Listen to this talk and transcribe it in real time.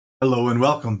Hello and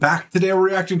welcome back. Today we're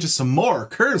reacting to some more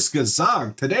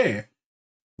Kurzgesagt. Today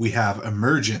we have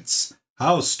Emergence.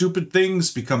 How stupid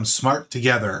things become smart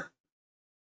together.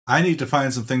 I need to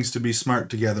find some things to be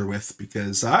smart together with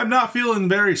because I'm not feeling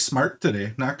very smart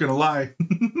today, not gonna lie.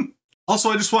 Also,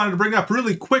 I just wanted to bring up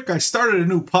really quick, I started a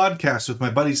new podcast with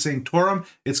my buddy St. Torum.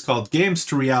 It's called Games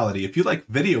to Reality. If you like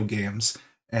video games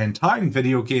and tying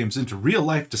video games into real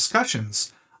life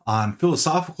discussions on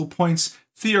philosophical points,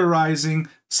 theorizing,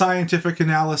 scientific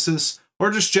analysis, or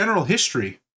just general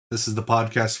history, this is the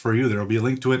podcast for you. There will be a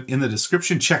link to it in the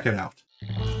description. Check it out.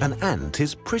 An ant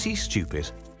is pretty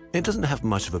stupid. It doesn't have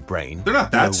much of a brain. They're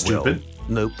not that no stupid.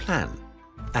 Will, no plan.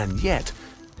 And yet,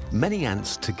 many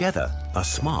ants together are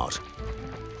smart.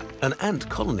 An ant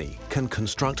colony can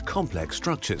construct complex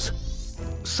structures.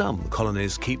 Some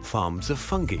colonies keep farms of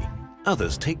fungi.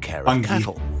 Others take care of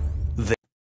cattle.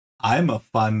 I'm a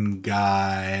fun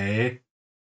guy.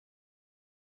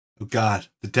 Oh God,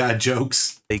 the dad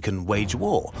jokes. They can wage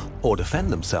war or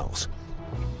defend themselves.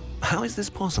 How is this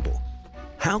possible?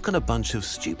 How can a bunch of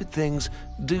stupid things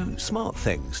do smart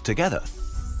things together?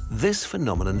 This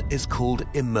phenomenon is called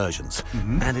emergence,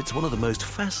 and it's one of the most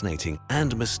fascinating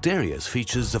and mysterious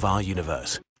features of our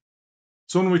universe.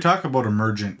 So when we talk about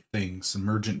emergent things,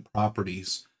 emergent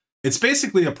properties, it's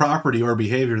basically a property or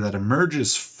behavior that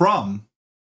emerges from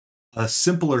a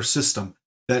simpler system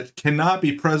that cannot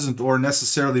be present or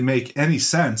necessarily make any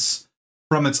sense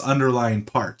from its underlying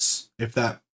parts, if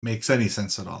that makes any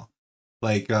sense at all.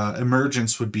 Like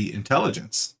emergence would be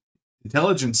intelligence.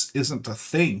 Intelligence isn't a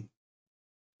thing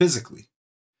physically.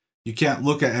 You can't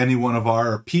look at any one of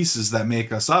our pieces that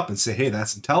make us up and say, hey,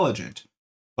 that's intelligent.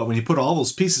 But when you put all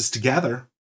those pieces together,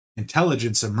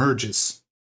 intelligence emerges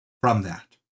from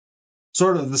that.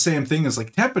 Sort of the same thing as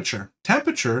like temperature.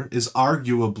 Temperature is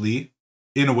arguably,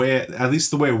 in a way, at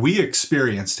least the way we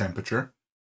experience temperature,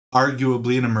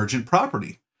 arguably an emergent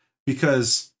property.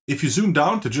 Because if you zoom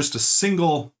down to just a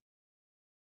single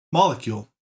molecule,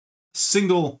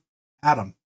 single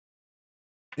atom,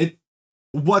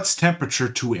 what's temperature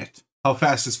to it? How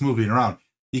fast it's moving around.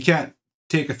 You can't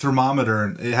take a thermometer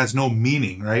and it has no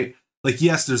meaning, right? Like,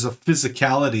 yes, there's a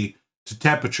physicality to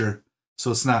temperature,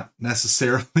 so it's not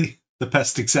necessarily the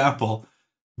best example,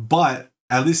 but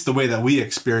at least the way that we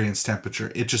experience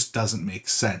temperature, it just doesn't make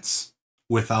sense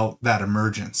without that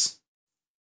emergence.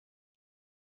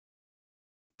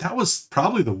 That was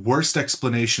probably the worst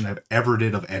explanation I've ever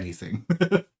did of anything.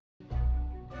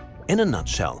 In a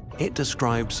nutshell, it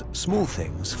describes small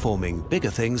things forming bigger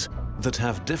things that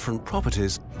have different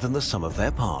properties than the sum of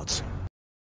their parts.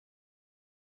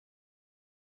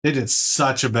 They did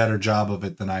such a better job of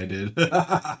it than I did.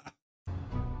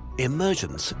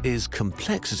 Emergence is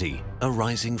complexity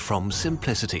arising from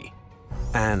simplicity.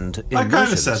 And I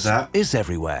kind of said that. Is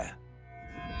everywhere.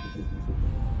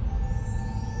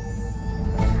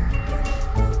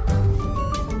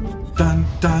 Dun,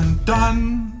 dun,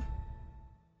 dun.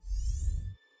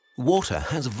 Water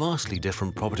has vastly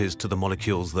different properties to the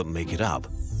molecules that make it up,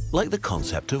 like the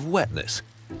concept of wetness.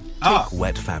 Take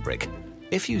wet fabric.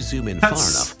 If you zoom in far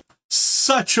enough...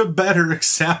 Such a better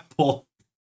example.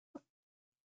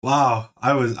 Wow,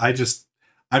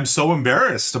 I'm so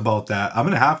embarrassed about that. I'm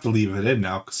going to have to leave it in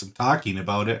now because I'm talking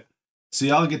about it. So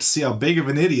y'all get to see how big of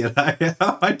an idiot I am.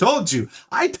 I told you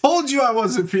I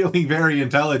wasn't feeling very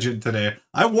intelligent today.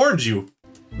 I warned you.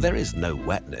 There is no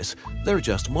wetness. There are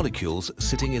just molecules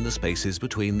sitting in the spaces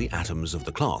between the atoms of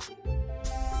the cloth.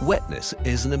 Wetness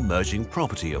is an emerging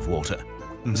property of water.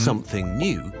 Something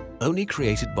new, only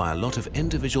created by a lot of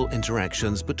individual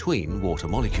interactions between water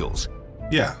molecules.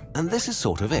 Yeah. And this is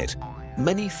sort of it.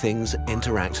 Many things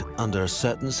interact under a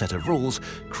certain set of rules,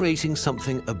 creating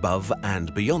something above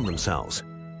and beyond themselves.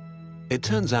 It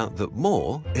turns out that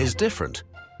more is different.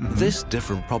 This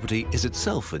different property is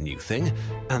itself a new thing,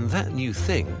 and that new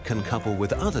thing can couple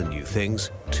with other new things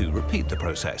to repeat the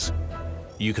process.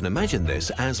 You can imagine this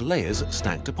as layers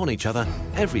stacked upon each other,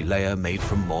 every layer made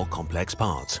from more complex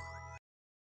parts.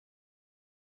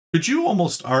 Could you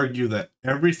almost argue that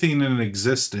everything in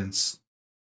existence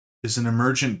is an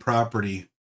emergent property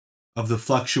of the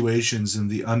fluctuations in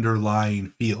the underlying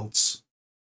fields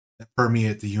that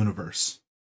permeate the universe?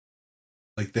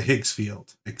 Like the Higgs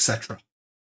field, etc.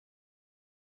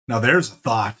 Now there's a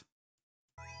thought.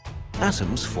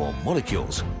 Atoms form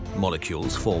molecules.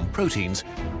 Molecules form proteins.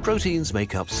 Proteins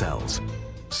make up cells.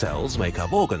 Cells make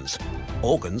up organs.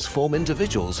 Organs form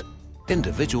individuals.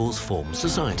 Individuals form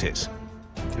societies.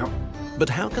 Yep. But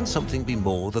how can something be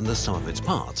more than the sum of its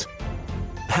parts?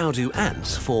 How do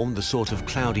ants form the sort of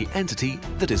cloudy entity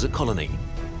that is a colony?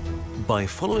 By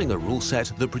following a rule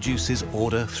set that produces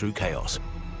order through chaos.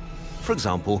 For For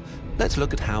example, let's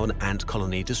look at how an ant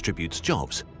colony distributes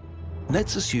jobs.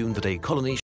 Let's assume that a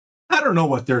colony... I don't know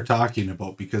what they're talking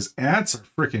about, because ants are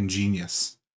freaking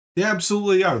genius. They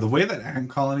absolutely are. The way that ant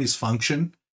colonies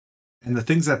function and the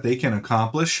things that they can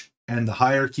accomplish and the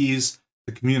hierarchies,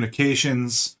 the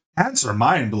communications, ants are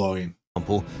mind-blowing.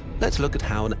 Let's look at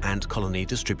how an ant colony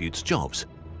distributes jobs.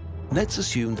 Let's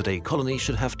assume that a colony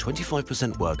should have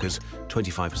 25% workers,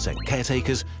 25%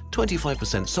 caretakers,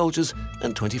 25% soldiers,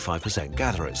 and 25%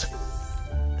 gatherers.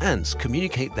 Ants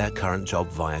communicate their current job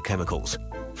via chemicals.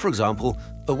 For example,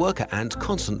 a worker ant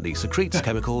constantly secretes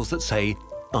chemicals that say,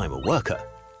 "I'm a worker."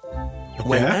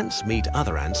 When ants meet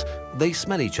other ants, they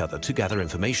smell each other to gather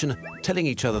information, telling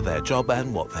each other their job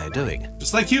and what they're doing.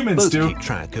 Just like humans Both do. keep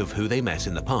track of who they met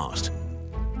in the past.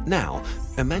 Now,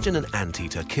 imagine an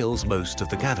anteater kills most of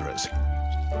the gatherers.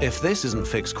 If this isn't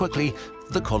fixed quickly,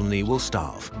 the colony will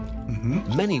starve.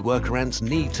 Many worker ants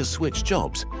need to switch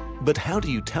jobs, but how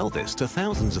do you tell this to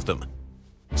thousands of them?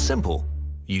 Simple,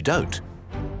 you don't.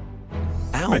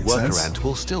 Our worker ant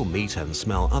will still meet and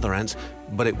smell other ants,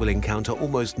 but it will encounter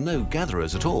almost no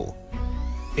gatherers at all.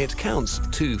 It counts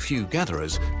too few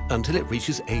gatherers until it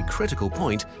reaches a critical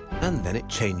point, and then it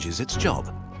changes its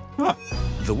job.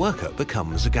 The worker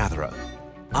becomes a gatherer.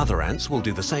 Other ants will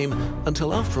do the same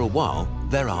until after a while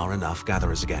there are enough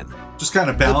gatherers again. Just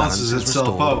kind of balances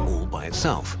itself out all by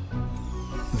itself.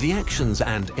 The actions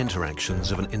and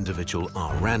interactions of an individual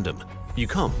are random. You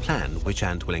can't plan which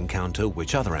ant will encounter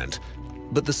which other ant,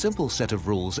 but the simple set of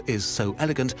rules is so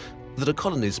elegant that a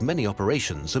colony's many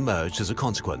operations emerge as a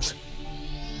consequence.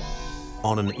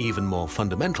 On an even more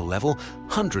fundamental level,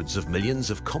 hundreds of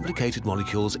millions of complicated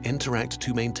molecules interact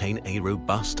to maintain a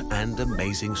robust and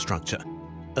amazing structure.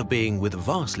 A being with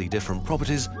vastly different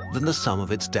properties than the sum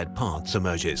of its dead parts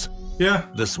emerges. Yeah.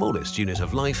 The smallest unit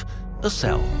of life, a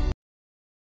cell.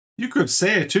 You could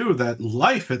say, too, that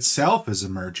life itself is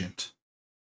emergent.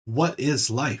 What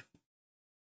is life?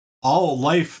 All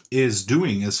life is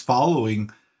doing is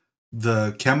following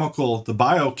the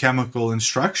biochemical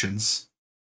instructions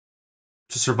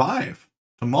to survive,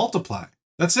 to multiply.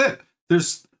 That's it.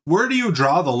 Where do you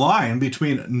draw the line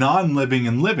between non-living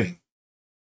and living?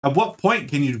 At what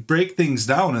point can you break things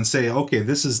down and say, okay,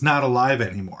 this is not alive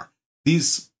anymore.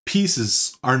 These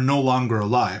pieces are no longer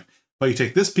alive. But you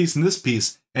take this piece and this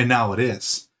piece, and now it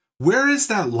is. Where is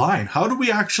that line? How do we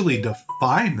actually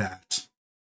define that?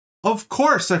 Of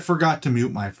course, I forgot to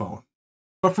mute my phone.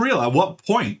 But for real, at what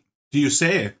point do you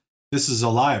say this is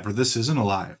alive or this isn't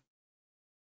alive?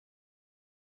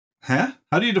 Huh?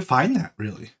 How do you define that,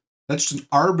 really? That's just an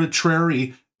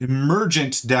arbitrary,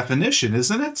 emergent definition,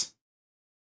 isn't it?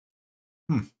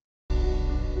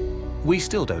 We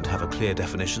still don't have a clear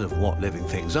definition of what living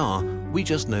things are, we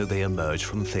just know they emerge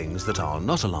from things that are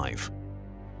not alive.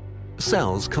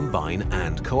 Cells combine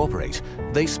and cooperate,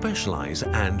 they specialize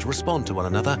and respond to one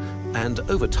another, and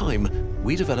over time,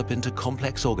 we develop into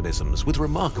complex organisms with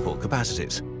remarkable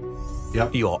capacities.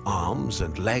 Yep. Your arms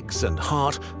and legs and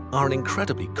heart are an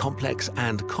incredibly complex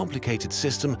and complicated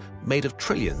system made of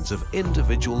trillions of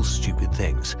individual stupid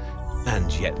things.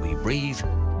 And yet we breathe,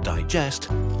 digest,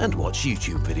 and watch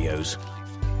YouTube videos.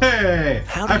 Hey,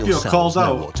 how do I your feel cells called know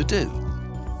out. what to do?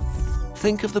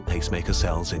 Think of the pacemaker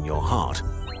cells in your heart.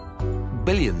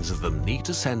 Billions of them need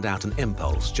to send out an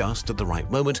impulse just at the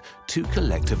right moment to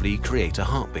collectively create a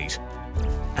heartbeat.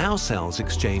 Our cells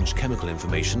exchange chemical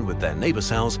information with their neighbor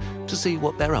cells to see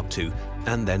what they're up to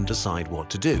and then decide what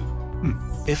to do.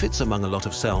 If it's among a lot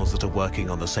of cells that are working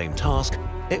on the same task,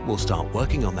 it will start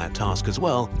working on that task as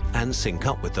well and sync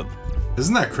up with them.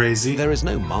 Isn't that crazy? There is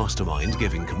no mastermind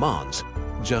giving commands,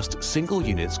 just single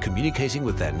units communicating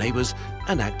with their neighbors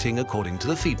and acting according to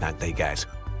the feedback they get.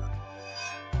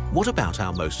 What about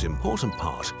our most important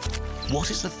part? What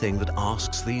is the thing that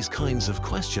asks these kinds of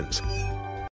questions?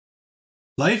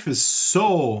 Life is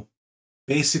so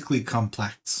basically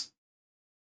complex.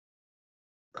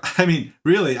 I mean,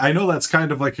 really, I know that's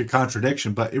kind of like a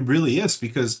contradiction, but it really is,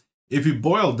 because if you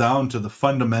boil down to the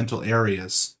fundamental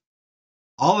areas,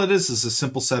 all it is a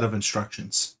simple set of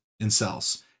instructions in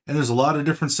cells. And there's a lot of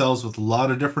different cells with a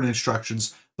lot of different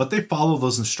instructions, but they follow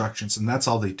those instructions, and that's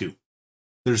all they do.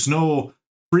 There's no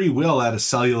free will at a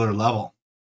cellular level.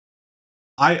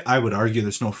 I would argue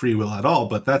there's no free will at all,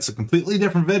 but that's a completely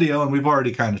different video, and we've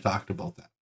already kind of talked about that.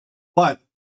 But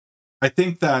I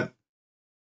think that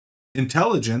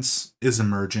intelligence is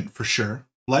emergent for sure.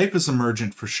 Life is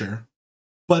emergent for sure.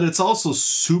 But it's also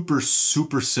super,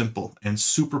 super simple and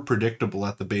super predictable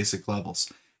at the basic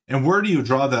levels. And where do you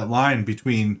draw that line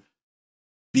between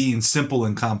being simple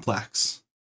and complex?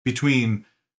 Between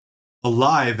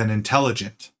alive and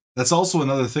intelligent? That's also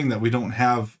another thing that we don't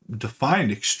have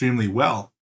defined extremely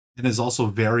well, and is also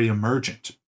very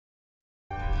emergent.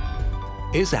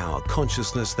 Is our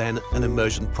consciousness then an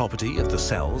emergent property of the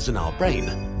cells in our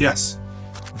brain? Yes.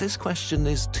 This question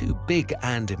is too big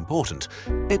and important.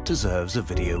 It deserves a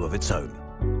video of its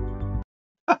own.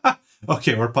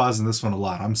 Okay, we're pausing this one a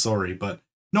lot. I'm sorry, but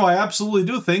no, I absolutely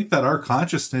do think that our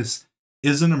consciousness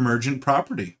is an emergent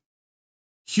property.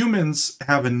 Humans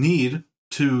have a need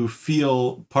to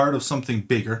feel part of something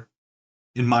bigger,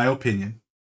 in my opinion.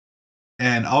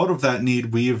 And out of that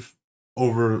need, we've,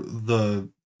 over the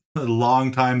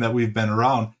long time that we've been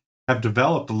around, have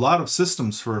developed a lot of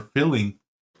systems for filling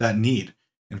that need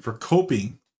and for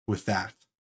coping with that.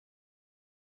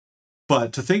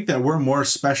 But to think that we're more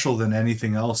special than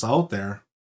anything else out there,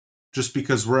 just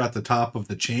because we're at the top of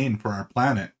the chain for our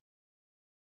planet,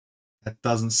 that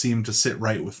doesn't seem to sit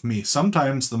right with me.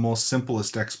 Sometimes the most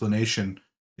simplest explanation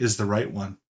is the right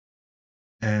one.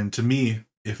 And to me,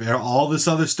 if all this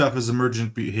other stuff is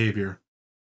emergent behavior,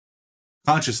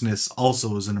 consciousness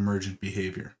also is an emergent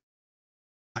behavior.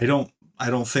 I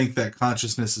don't think that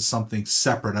consciousness is something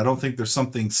separate. I don't think there's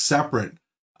something separate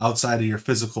outside of your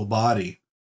physical body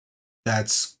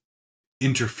that's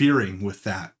interfering with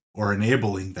that or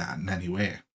enabling that in any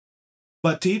way.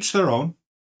 But to each their own.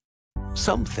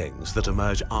 Some things that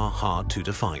emerge are hard to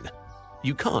define.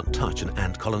 You can't touch an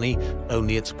ant colony,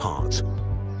 only its parts.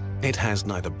 It has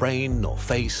neither brain, nor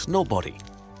face, nor body.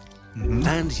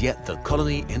 And yet the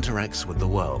colony interacts with the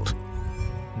world.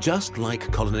 Just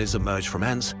like colonies emerge from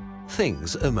ants,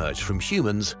 things emerge from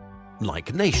humans,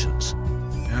 like nations.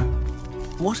 Yeah.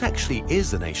 What actually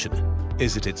is a nation?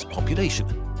 Is it its population?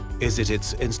 Is it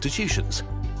its institutions?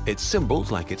 Its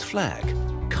symbols like its flag,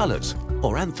 colors,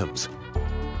 or anthems?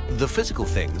 The physical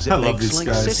things it makes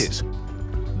like cities?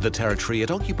 The territory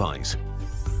it occupies?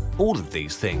 All of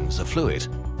these things are fluid.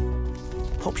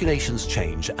 Populations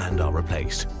change and are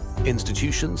replaced.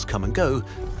 Institutions come and go.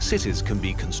 Cities can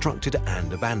be constructed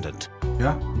and abandoned.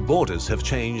 Yeah. Borders have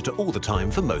changed all the time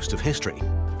for most of history.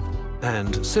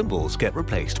 And symbols get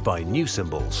replaced by new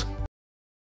symbols.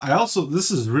 This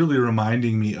is really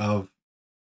reminding me of,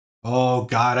 oh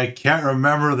God, I can't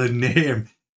remember the name.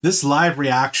 This live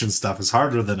reaction stuff is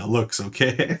harder than it looks,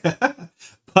 okay?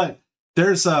 But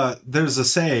there's a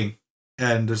saying,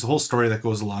 and there's a whole story that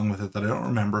goes along with it that I don't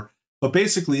remember. But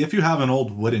basically, if you have an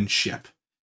old wooden ship,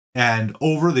 and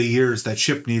over the years that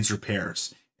ship needs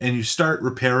repairs, and you start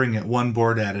repairing it one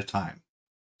board at a time.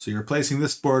 So you're replacing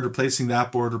this board, replacing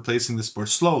that board, replacing this board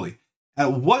slowly.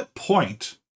 At what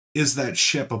point is that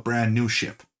ship a brand new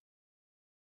ship?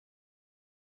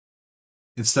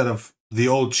 Instead of the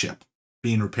old ship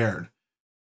being repaired.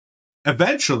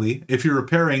 Eventually, if you're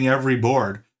repairing every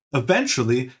board,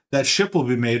 eventually that ship will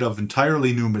be made of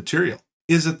entirely new material.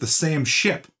 Is it the same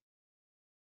ship?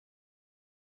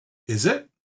 Is it?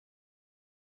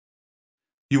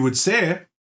 You would say,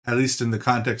 at least in the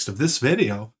context of this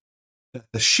video, that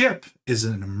the ship is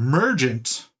an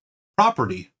emergent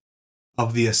property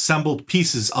of the assembled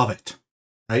pieces of it,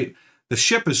 right? The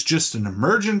ship is just an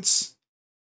emergence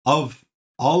of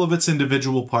all of its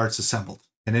individual parts assembled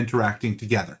and interacting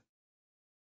together.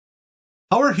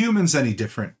 How are humans any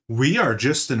different? We are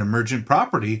just an emergent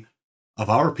property of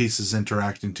our pieces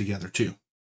interacting together too.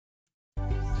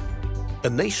 A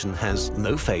nation has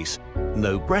no face,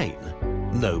 no brain,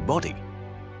 no body.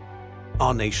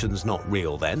 Are nations not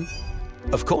real then?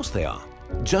 Of course they are.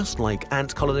 Just like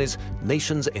ant colonies,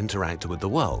 nations interact with the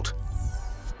world.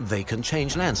 They can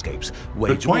change landscapes,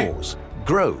 wage wars,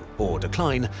 grow or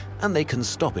decline, and they can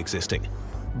stop existing.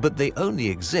 But they only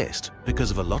exist because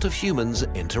of a lot of humans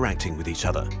interacting with each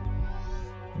other.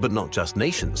 But not just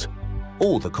nations.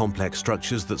 All the complex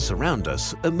structures that surround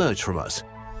us emerge from us.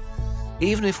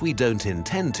 Even if we don't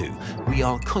intend to, we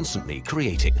are constantly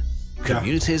creating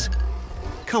communities,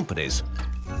 companies,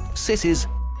 cities,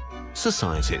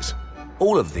 societies.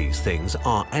 All of these things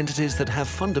are entities that have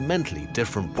fundamentally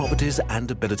different properties and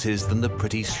abilities than the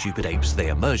pretty stupid apes they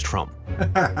emerged from.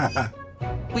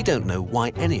 We don't know why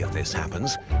any of this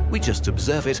happens, we just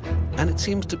observe it, and it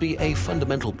seems to be a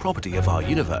fundamental property of our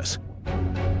universe.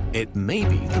 It may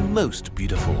be the most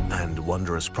beautiful and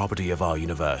wondrous property of our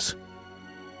universe.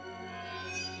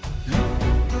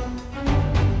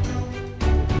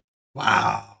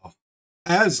 Wow.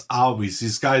 As always,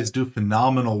 these guys do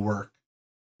phenomenal work.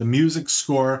 The music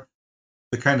score,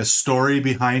 the kind of story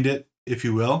behind it, if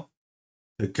you will,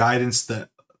 the guidance, the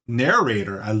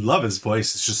narrator, I love his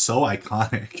voice. It's just so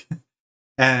iconic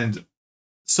and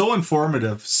so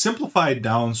informative, simplified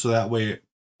down so that way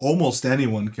almost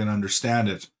anyone can understand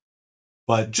it,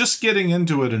 but just getting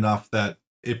into it enough that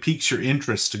it piques your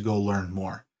interest to go learn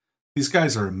more. These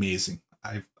guys are amazing.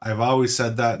 I've always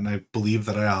said that, and I believe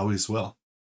that I always will.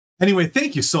 Anyway,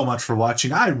 thank you so much for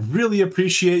watching. I really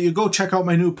appreciate you. Go check out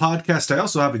my new podcast. I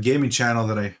also have a gaming channel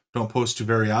that I don't post to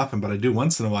very often, but I do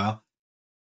once in a while.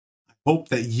 I hope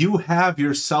that you have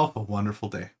yourself a wonderful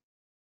day.